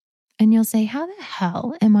 And you'll say, how the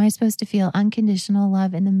hell am I supposed to feel unconditional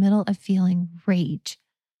love in the middle of feeling rage?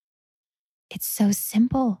 It's so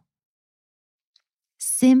simple.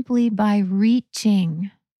 Simply by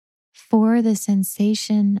reaching for the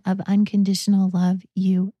sensation of unconditional love,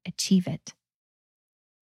 you achieve it.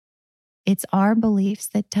 It's our beliefs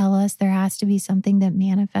that tell us there has to be something that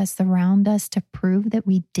manifests around us to prove that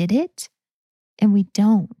we did it, and we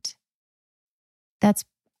don't. That's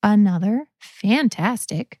another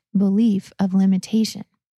fantastic belief of limitation.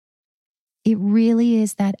 It really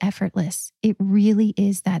is that effortless. It really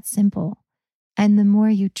is that simple. And the more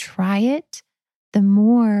you try it, the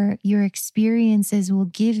more your experiences will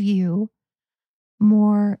give you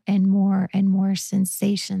more and more and more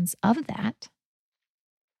sensations of that.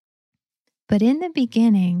 But in the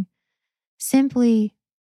beginning, simply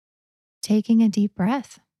taking a deep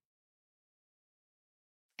breath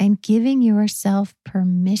and giving yourself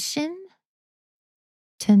permission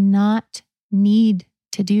to not need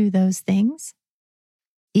to do those things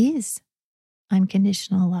is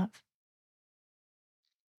unconditional love.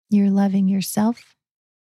 You're loving yourself.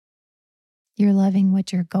 You're loving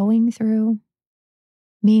what you're going through,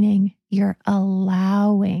 meaning you're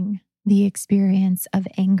allowing the experience of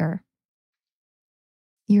anger.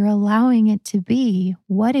 You're allowing it to be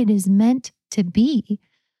what it is meant to be,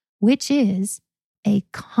 which is a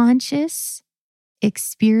conscious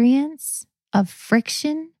experience of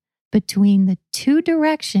friction between the two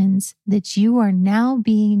directions that you are now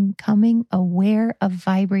becoming aware of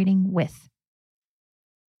vibrating with.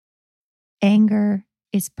 Anger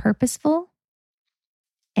is purposeful.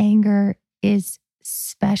 Anger is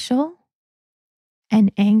special.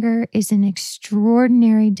 And anger is an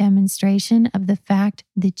extraordinary demonstration of the fact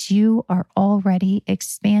that you are already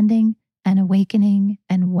expanding and awakening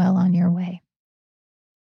and well on your way.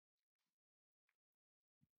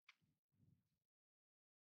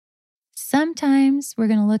 Sometimes we're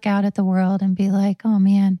going to look out at the world and be like, oh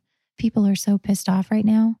man, people are so pissed off right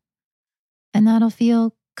now. And that'll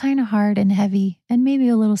feel kind of hard and heavy and maybe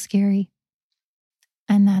a little scary.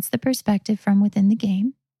 And that's the perspective from within the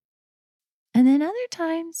game. And then other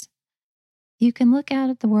times, you can look out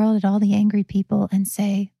at the world at all the angry people and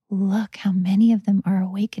say, look how many of them are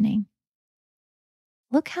awakening.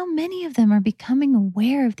 Look how many of them are becoming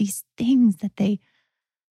aware of these things that they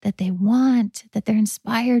want, that they're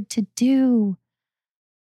inspired to do.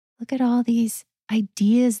 Look at all these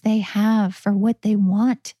ideas they have for what they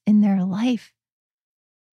want in their life.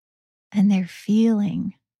 And they're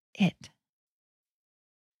feeling it.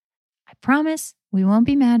 I promise we won't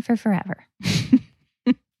be mad for forever.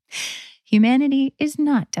 Humanity is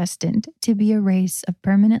not destined to be a race of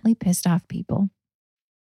permanently pissed off people.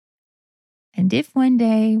 And if one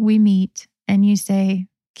day we meet and you say,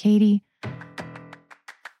 Katie,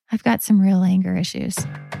 I've got some real anger issues,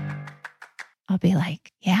 I'll be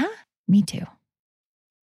like, yeah, me too.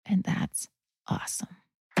 And that's awesome.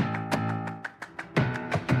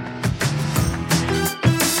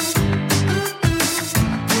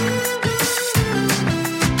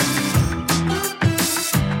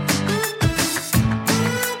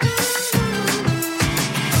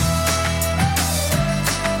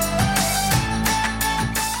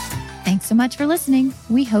 So much for listening.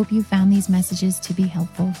 We hope you found these messages to be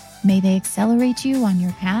helpful. May they accelerate you on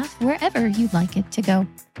your path wherever you'd like it to go.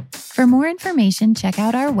 For more information, check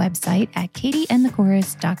out our website at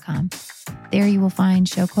katieandthechorus.com. There you will find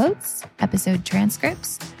show quotes, episode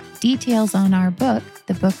transcripts, details on our book,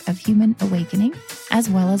 The Book of Human Awakening, as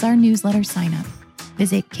well as our newsletter sign up.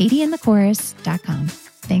 Visit katieandthechorus.com.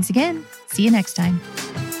 Thanks again. See you next time.